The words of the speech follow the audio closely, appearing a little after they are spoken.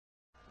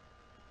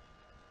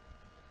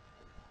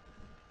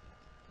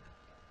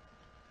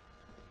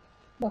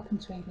Welcome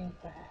to evening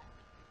prayer.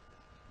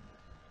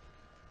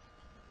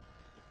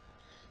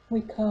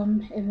 We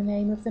come in the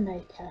name of the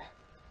Maker,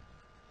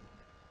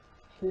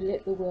 who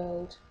lit the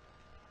world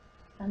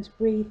and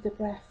breathed the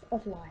breath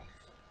of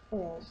life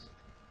for us.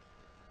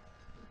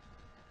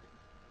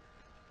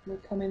 We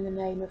come in the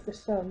name of the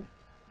Son,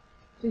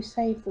 who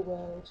saved the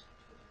world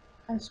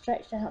and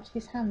stretched out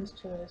his hands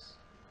to us.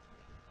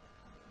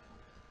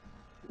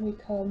 We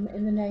come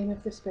in the name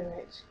of the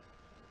Spirit,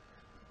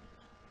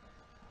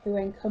 who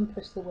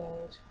encompassed the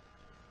world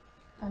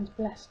and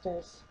blessed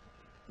us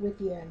with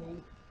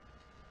yearning.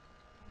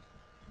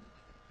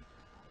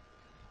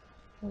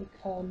 We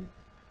come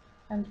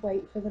and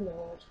wait for the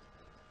Lord,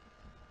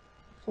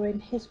 for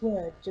in his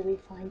word do we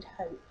find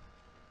hope.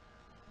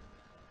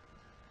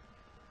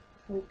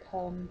 We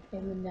come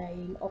in the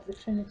name of the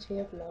Trinity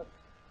of love,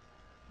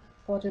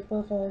 God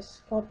above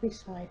us, God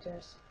beside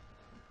us,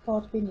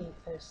 God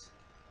beneath us,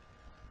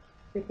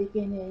 the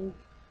beginning,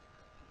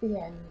 the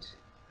end,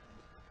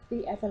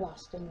 the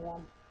everlasting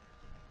one.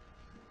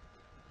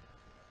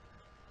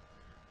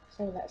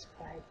 So let's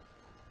pray.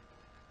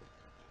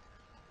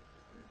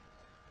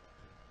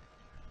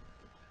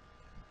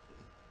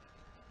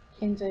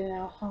 Kindle in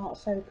our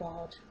hearts, O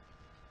God,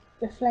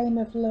 the flame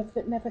of love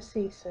that never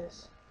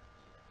ceases,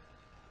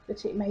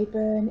 that it may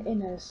burn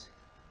in us,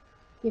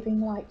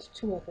 giving light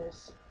to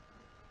others.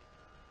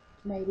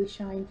 May we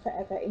shine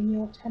forever in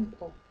your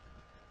temple.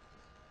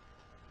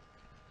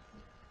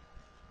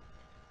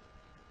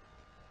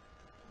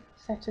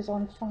 Set us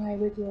on fire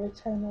with your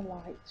eternal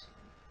light,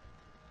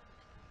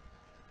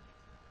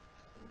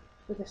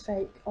 for the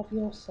sake of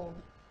your Son,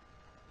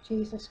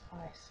 Jesus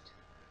Christ,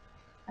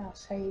 our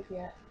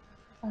Saviour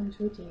and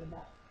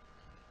Redeemer.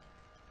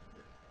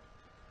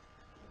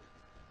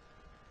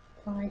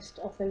 Christ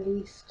of the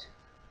least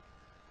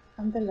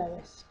and the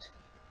lowest,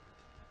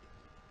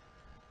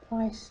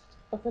 Christ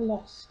of the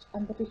lost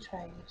and the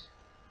betrayed,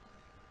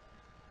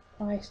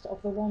 Christ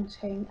of the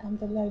wanting and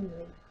the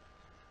lonely,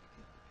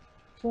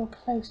 draw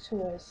close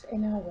to us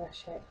in our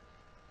worship,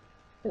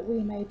 that we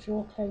may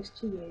draw close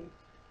to you.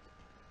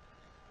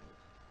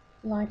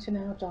 Lighten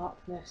our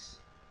darkness,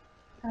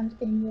 and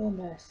in your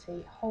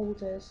mercy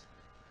hold us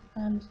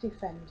and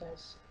defend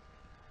us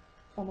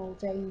from all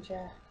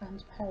danger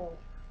and peril.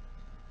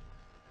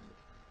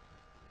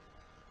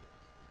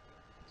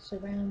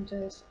 Surround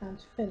us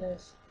and fill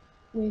us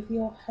with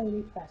your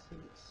holy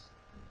presence,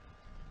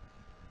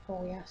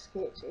 for we ask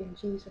it in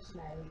Jesus'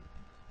 name.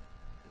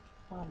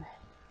 Amen.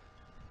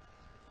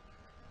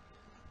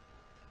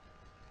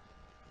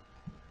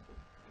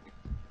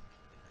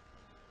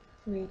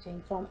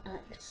 Reading from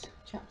Acts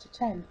chapter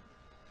 10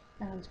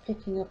 and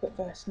picking up at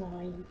verse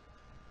 9.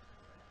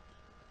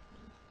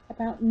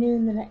 About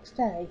noon the next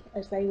day,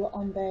 as they were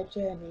on their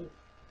journey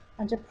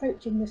and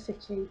approaching the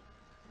city,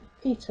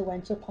 Peter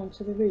went up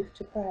onto the roof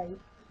to pray.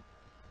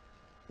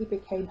 He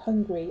became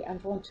hungry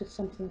and wanted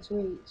something to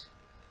eat,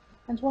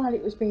 and while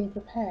it was being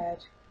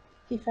prepared,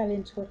 he fell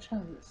into a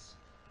trance.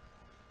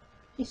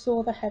 He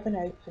saw the heaven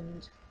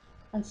opened,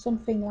 and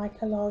something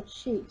like a large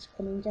sheet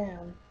coming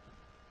down,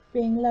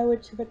 being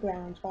lowered to the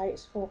ground by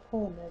its four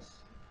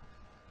corners.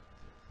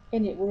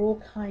 In it were all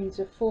kinds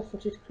of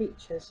four-footed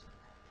creatures,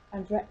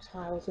 and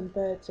reptiles and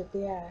birds of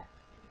the air.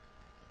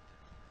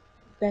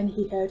 Then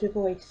he heard a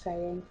voice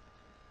saying,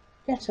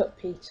 "Get up,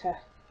 Peter,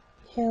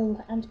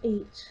 kill and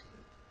eat."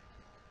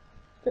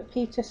 But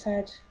Peter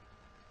said,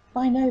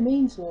 "By no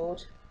means,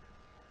 Lord,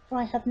 for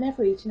I have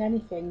never eaten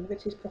anything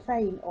that is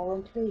profane or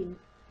unclean."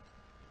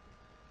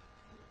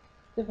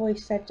 The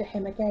voice said to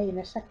him again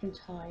a second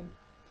time,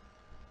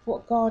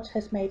 "What God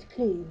has made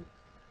clean,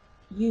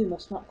 you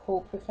must not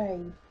call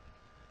profane."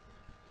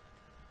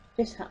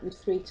 This happened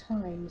 3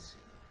 times,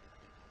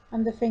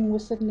 and the thing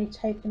was suddenly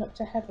taken up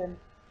to heaven.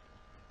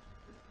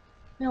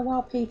 Now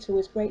while Peter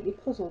was greatly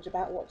puzzled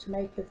about what to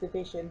make of the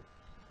vision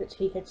that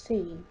he had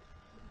seen,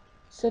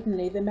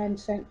 suddenly the men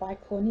sent by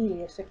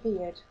Cornelius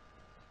appeared.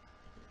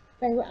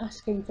 They were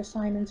asking for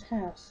Simon's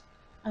house,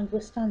 and were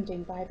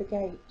standing by the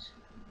gate.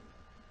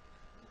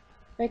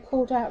 They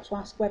called out to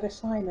ask whether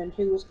Simon,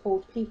 who was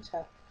called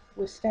Peter,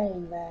 was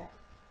staying there.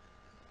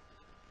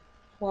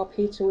 While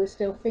Peter was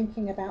still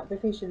thinking about the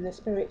vision, the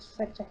Spirit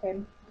said to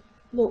him,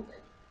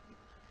 "Look,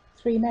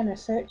 3 men are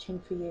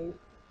searching for you.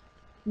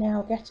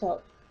 Now get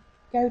up,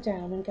 go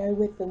down and go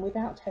with them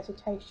without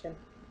hesitation,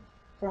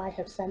 for I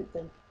have sent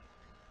them."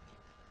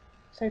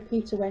 So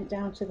Peter went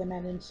down to the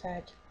men and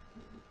said,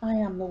 "I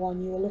am the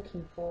one you are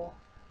looking for.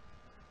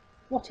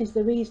 What is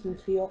the reason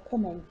for your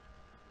coming?"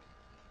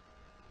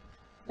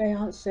 They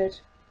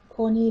answered,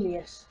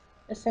 "Cornelius,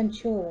 a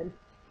centurion,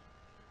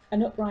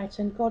 an upright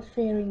and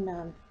God-fearing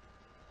man,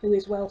 who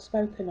is well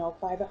spoken of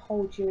by the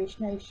whole Jewish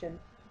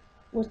nation,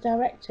 was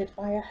directed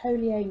by a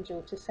holy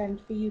angel to send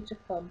for you to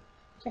come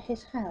to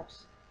his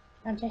house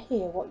and to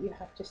hear what you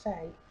have to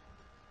say."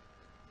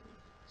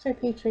 So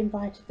Peter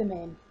invited them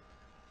in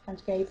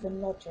and gave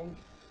them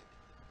lodging.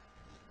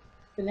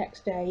 The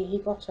next day he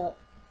got up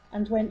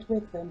and went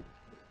with them,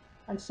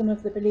 and some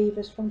of the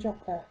believers from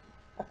Joppa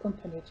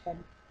accompanied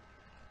him.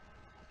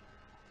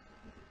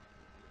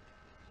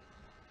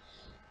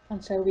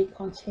 And so we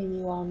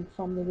continue on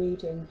from the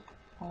reading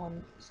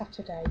on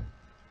Saturday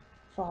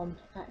from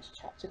Acts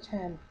chapter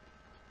 10.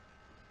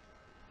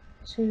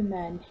 Two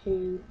men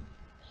who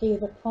hear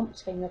the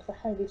prompting of the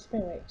Holy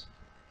Spirit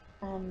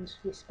and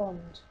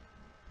respond.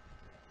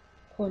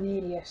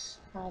 Cornelius,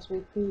 as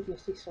we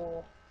previously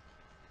saw,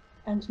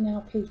 and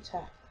now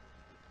Peter,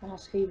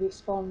 as he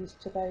responds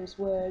to those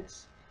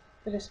words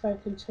that are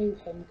spoken to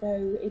him,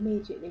 go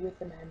immediately with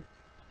the men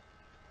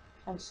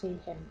and see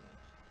him.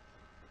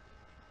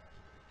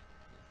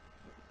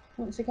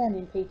 Once again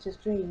in Peter's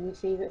dream we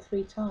see that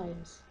 3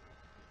 times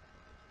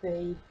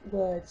the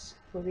words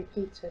were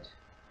repeated.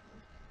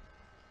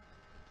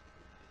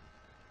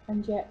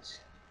 And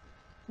yet,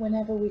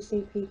 whenever we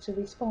see Peter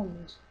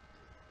respond,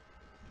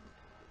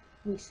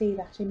 we see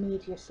that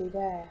immediacy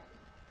there.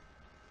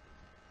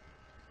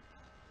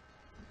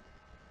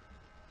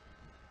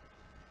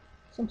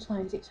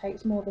 Sometimes it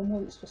takes more than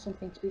once for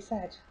something to be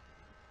said,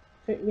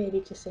 for it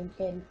really to sink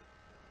in.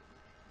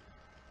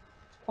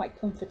 It's quite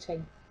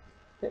comforting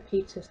that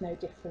Peter's no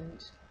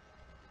different.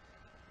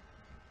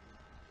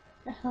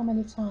 But how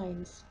many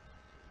times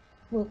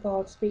will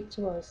God speak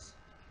to us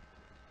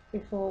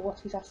before what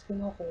he's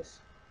asking of us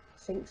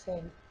sinks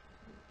in?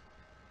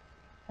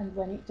 And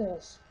when it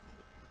does,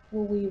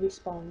 will we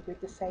respond with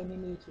the same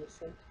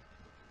immediacy?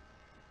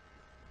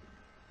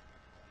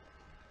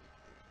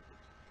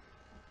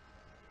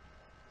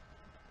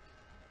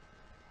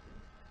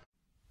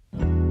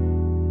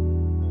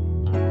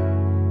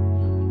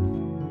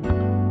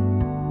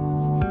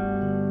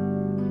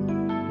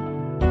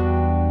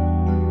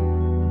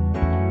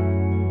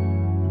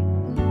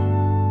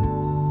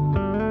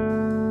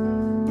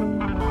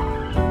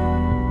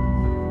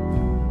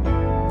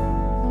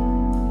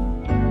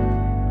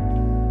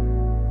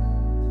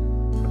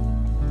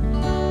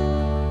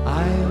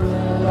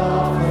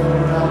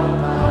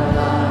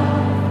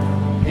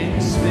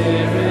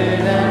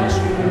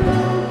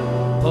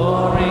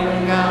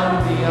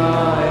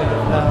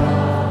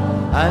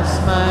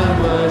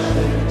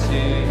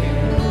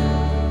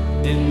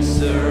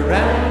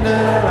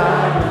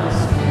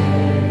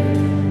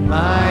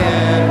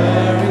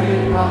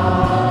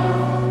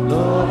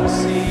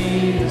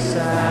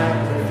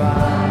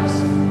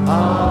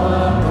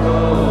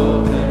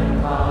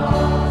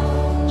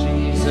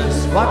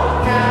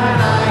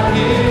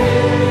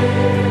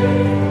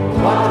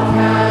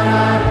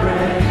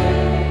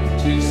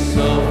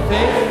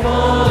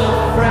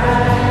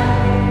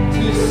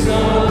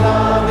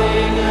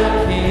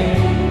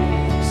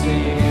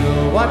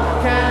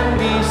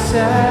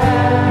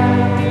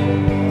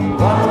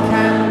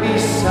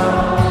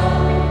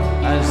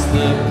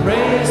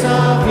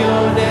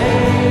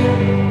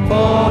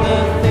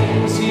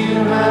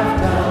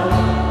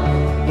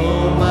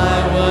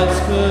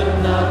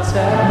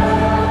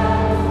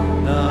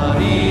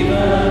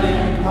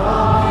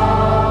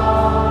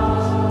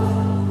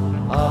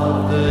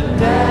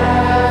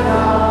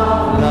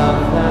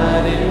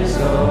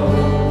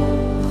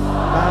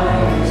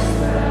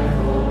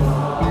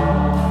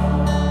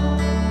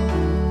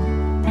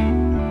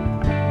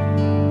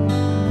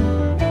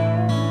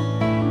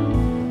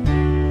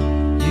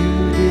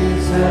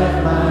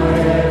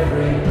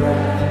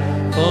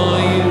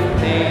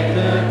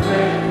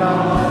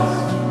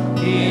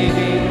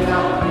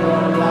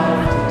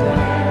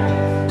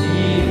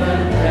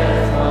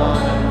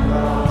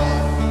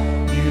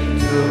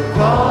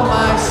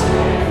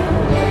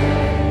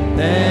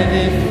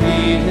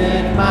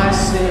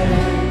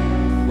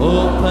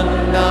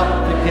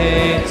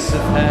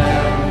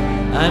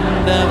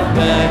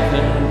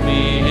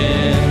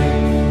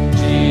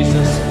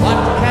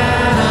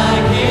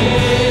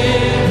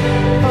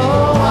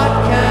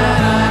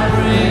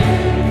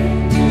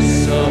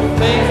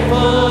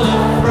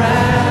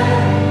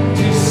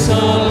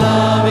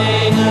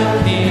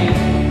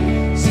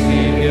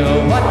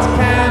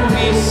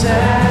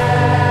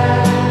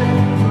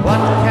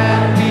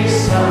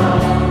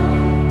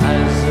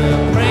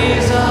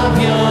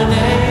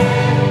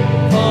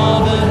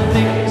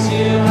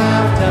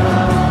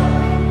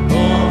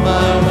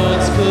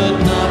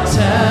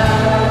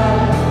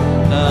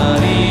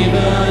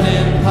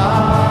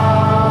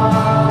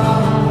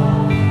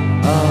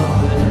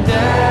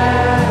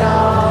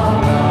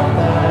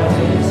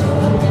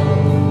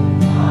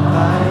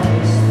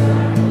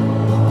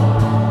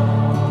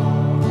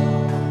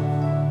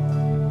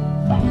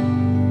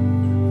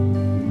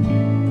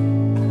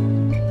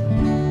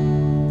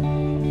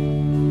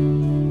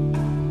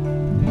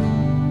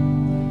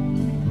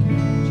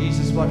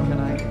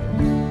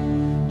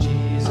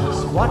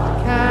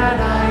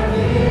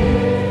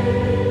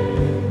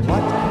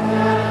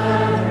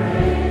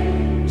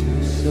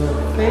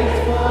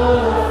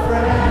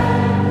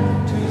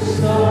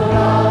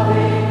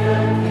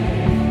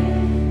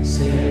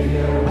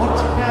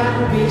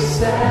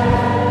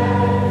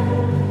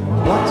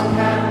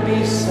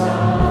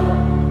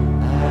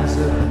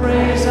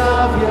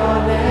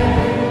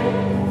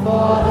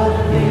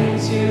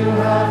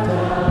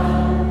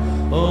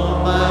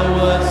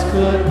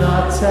 Could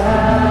not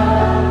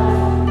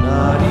tell,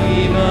 not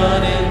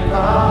even in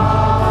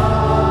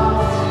part.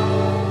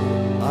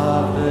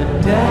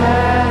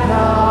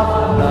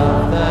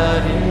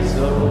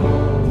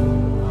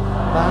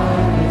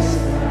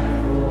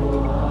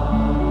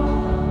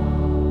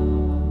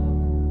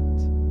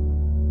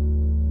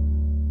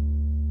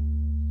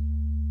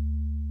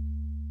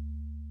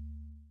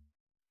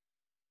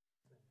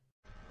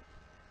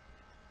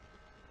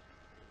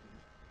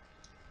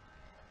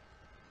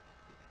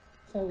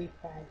 So we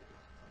pray.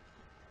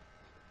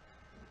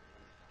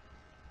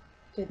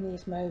 In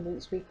these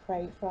moments we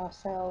pray for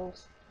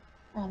ourselves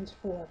and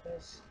for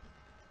others.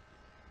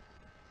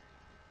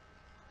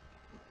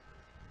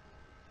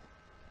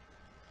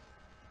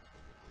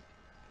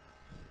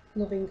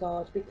 Loving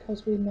God,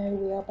 because we know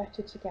we are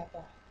better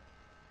together,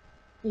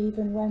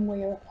 even when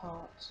we are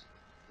apart,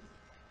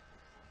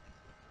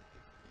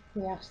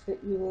 we ask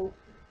that you will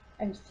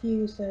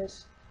enthuse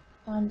us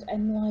and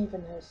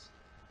enliven us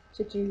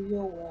to do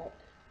your work,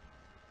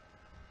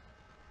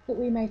 that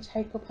we may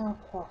take up our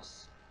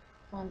cross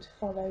and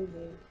follow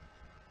you.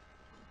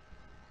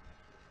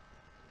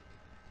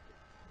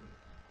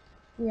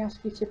 We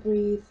ask you to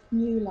breathe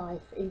new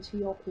life into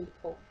your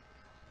people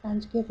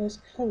and give us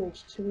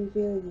courage to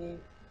reveal you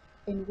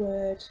in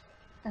word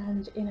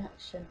and in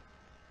action.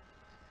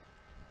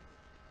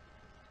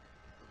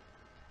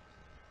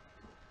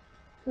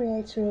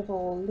 Creator of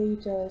all,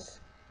 lead us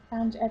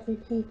and every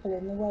people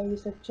in the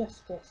ways of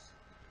justice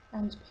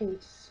and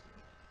peace,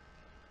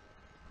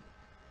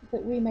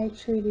 that we may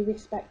truly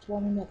respect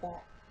one another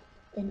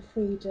in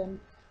freedom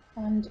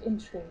and in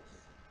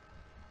truth.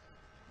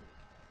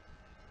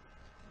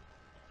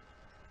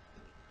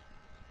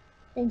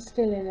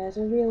 Instill in us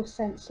a real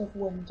sense of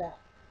wonder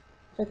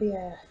for the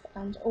earth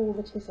and all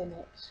that is in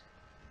it,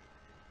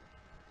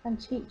 and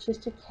teach us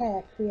to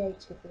care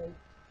creatively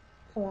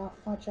for our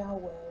fragile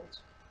world.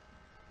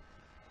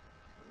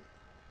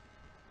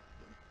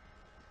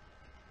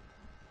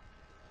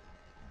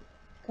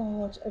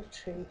 God of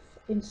truth,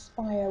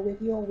 inspire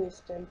with your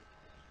wisdom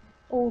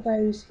all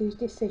those whose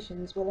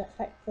decisions will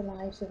affect the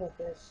lives of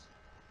others,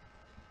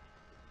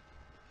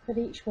 that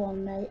each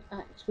one may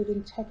act with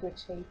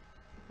integrity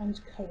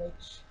and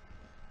courage.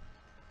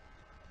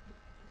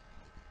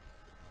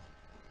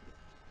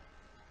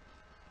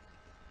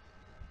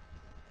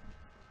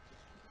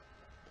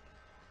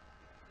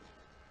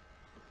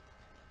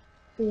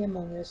 Be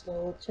among us,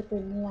 Lord, to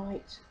bring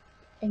light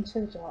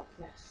into the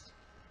darkness.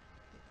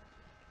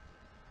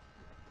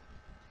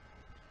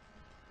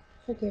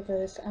 Forgive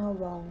us our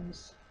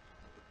wrongs,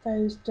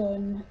 those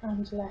done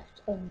and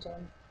left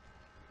undone.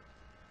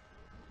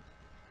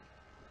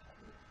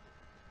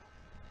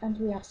 And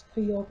we ask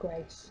for your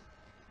grace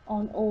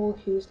on all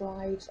whose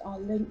lives are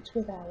linked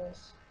with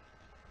ours.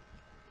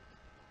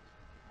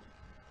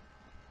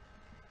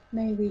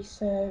 May we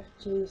serve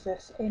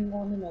Jesus in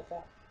one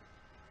another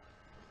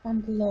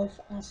and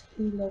love as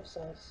he loves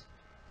us.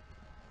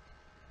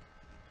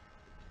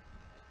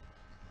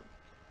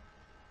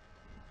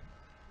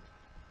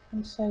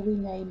 And so we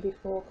name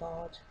before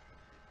God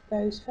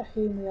those for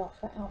whom we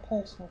offer our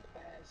personal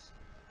prayers.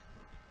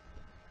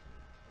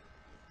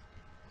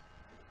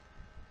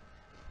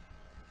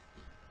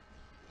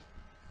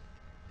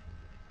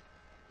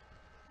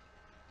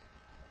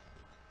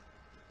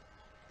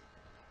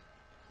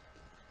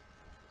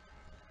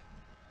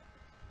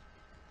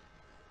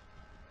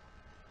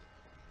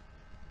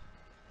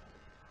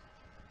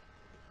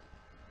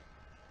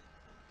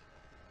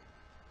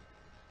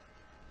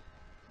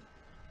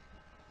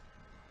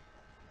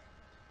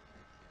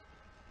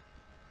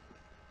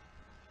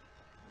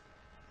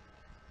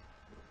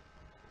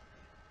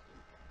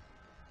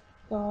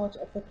 God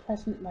of the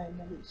present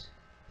moment,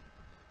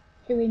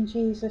 who in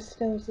Jesus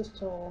stills the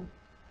storm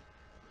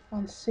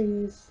and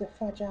soothes the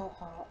fragile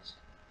heart,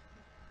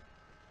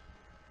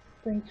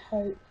 bring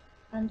hope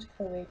and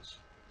courage,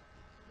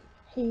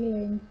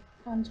 healing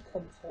and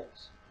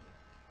comfort,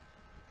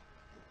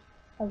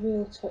 a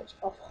real touch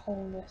of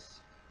wholeness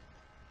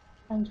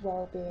and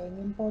well-being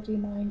in body,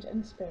 mind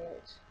and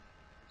spirit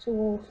to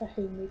all for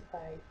whom we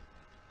pray.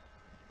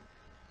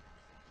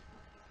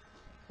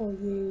 For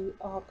you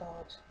are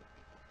God.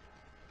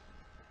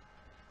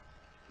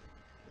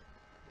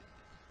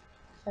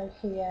 So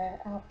hear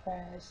our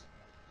prayers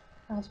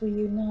as we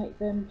unite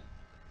them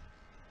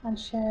and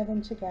share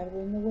them together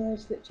in the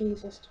words that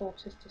Jesus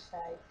taught us to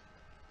say.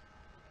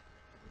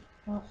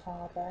 Our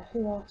Father,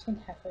 who art in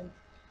heaven,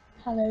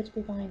 hallowed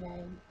be thy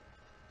name.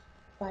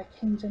 Thy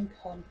kingdom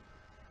come,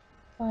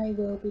 thy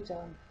will be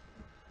done,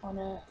 on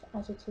earth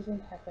as it is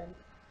in heaven.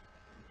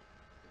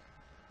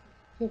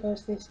 Give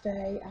us this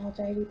day our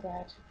daily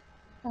bread,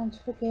 and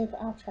forgive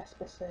our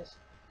trespasses,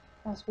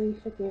 as we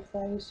forgive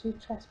those who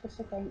trespass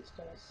against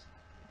us.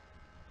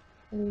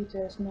 Lead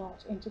us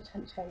not into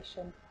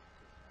temptation,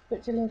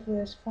 but deliver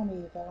us from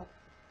evil.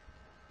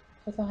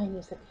 For thine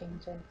is the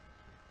kingdom,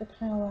 the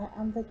power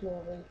and the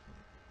glory,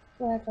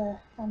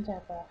 forever and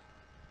ever.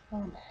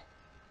 Amen.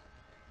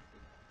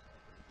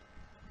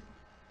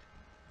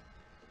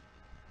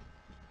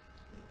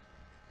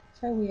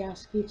 So we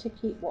ask you to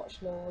keep watch,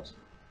 Lord,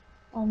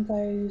 on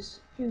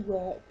those who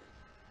work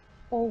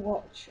or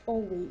watch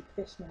or weep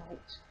this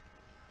night.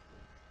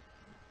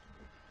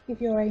 Give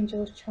your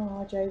angels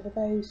charge over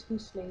those who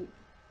sleep.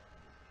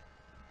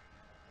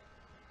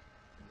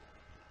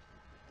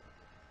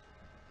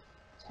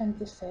 Tend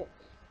the sick,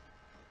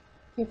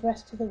 give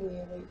rest to the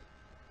weary,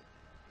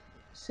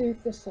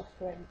 soothe the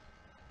suffering,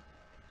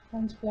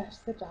 and bless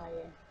the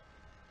dying.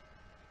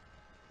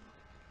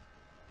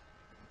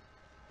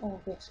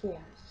 All this we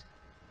ask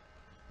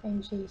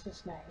In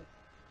Jesus' name.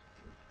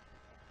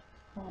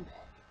 Amen.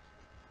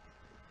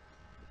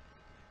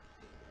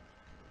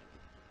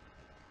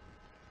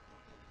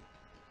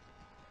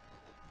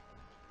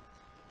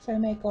 So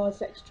may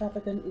God's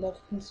extravagant love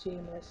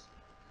consume us.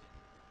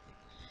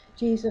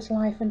 Jesus'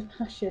 life and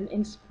passion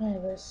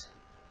inspire us,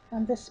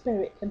 and the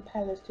Spirit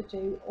compel us to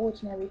do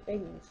ordinary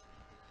things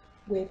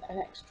with an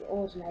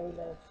extraordinary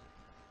love.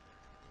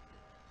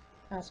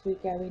 As we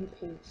go in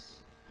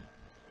peace,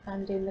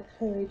 and in the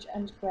courage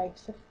and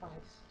grace of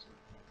Christ,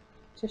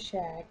 to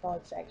share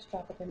God's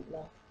extravagant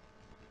love.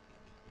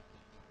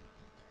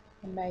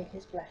 And may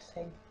his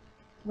blessing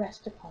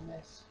rest upon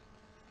us,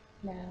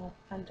 now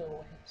and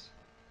always.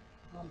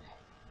 Amen.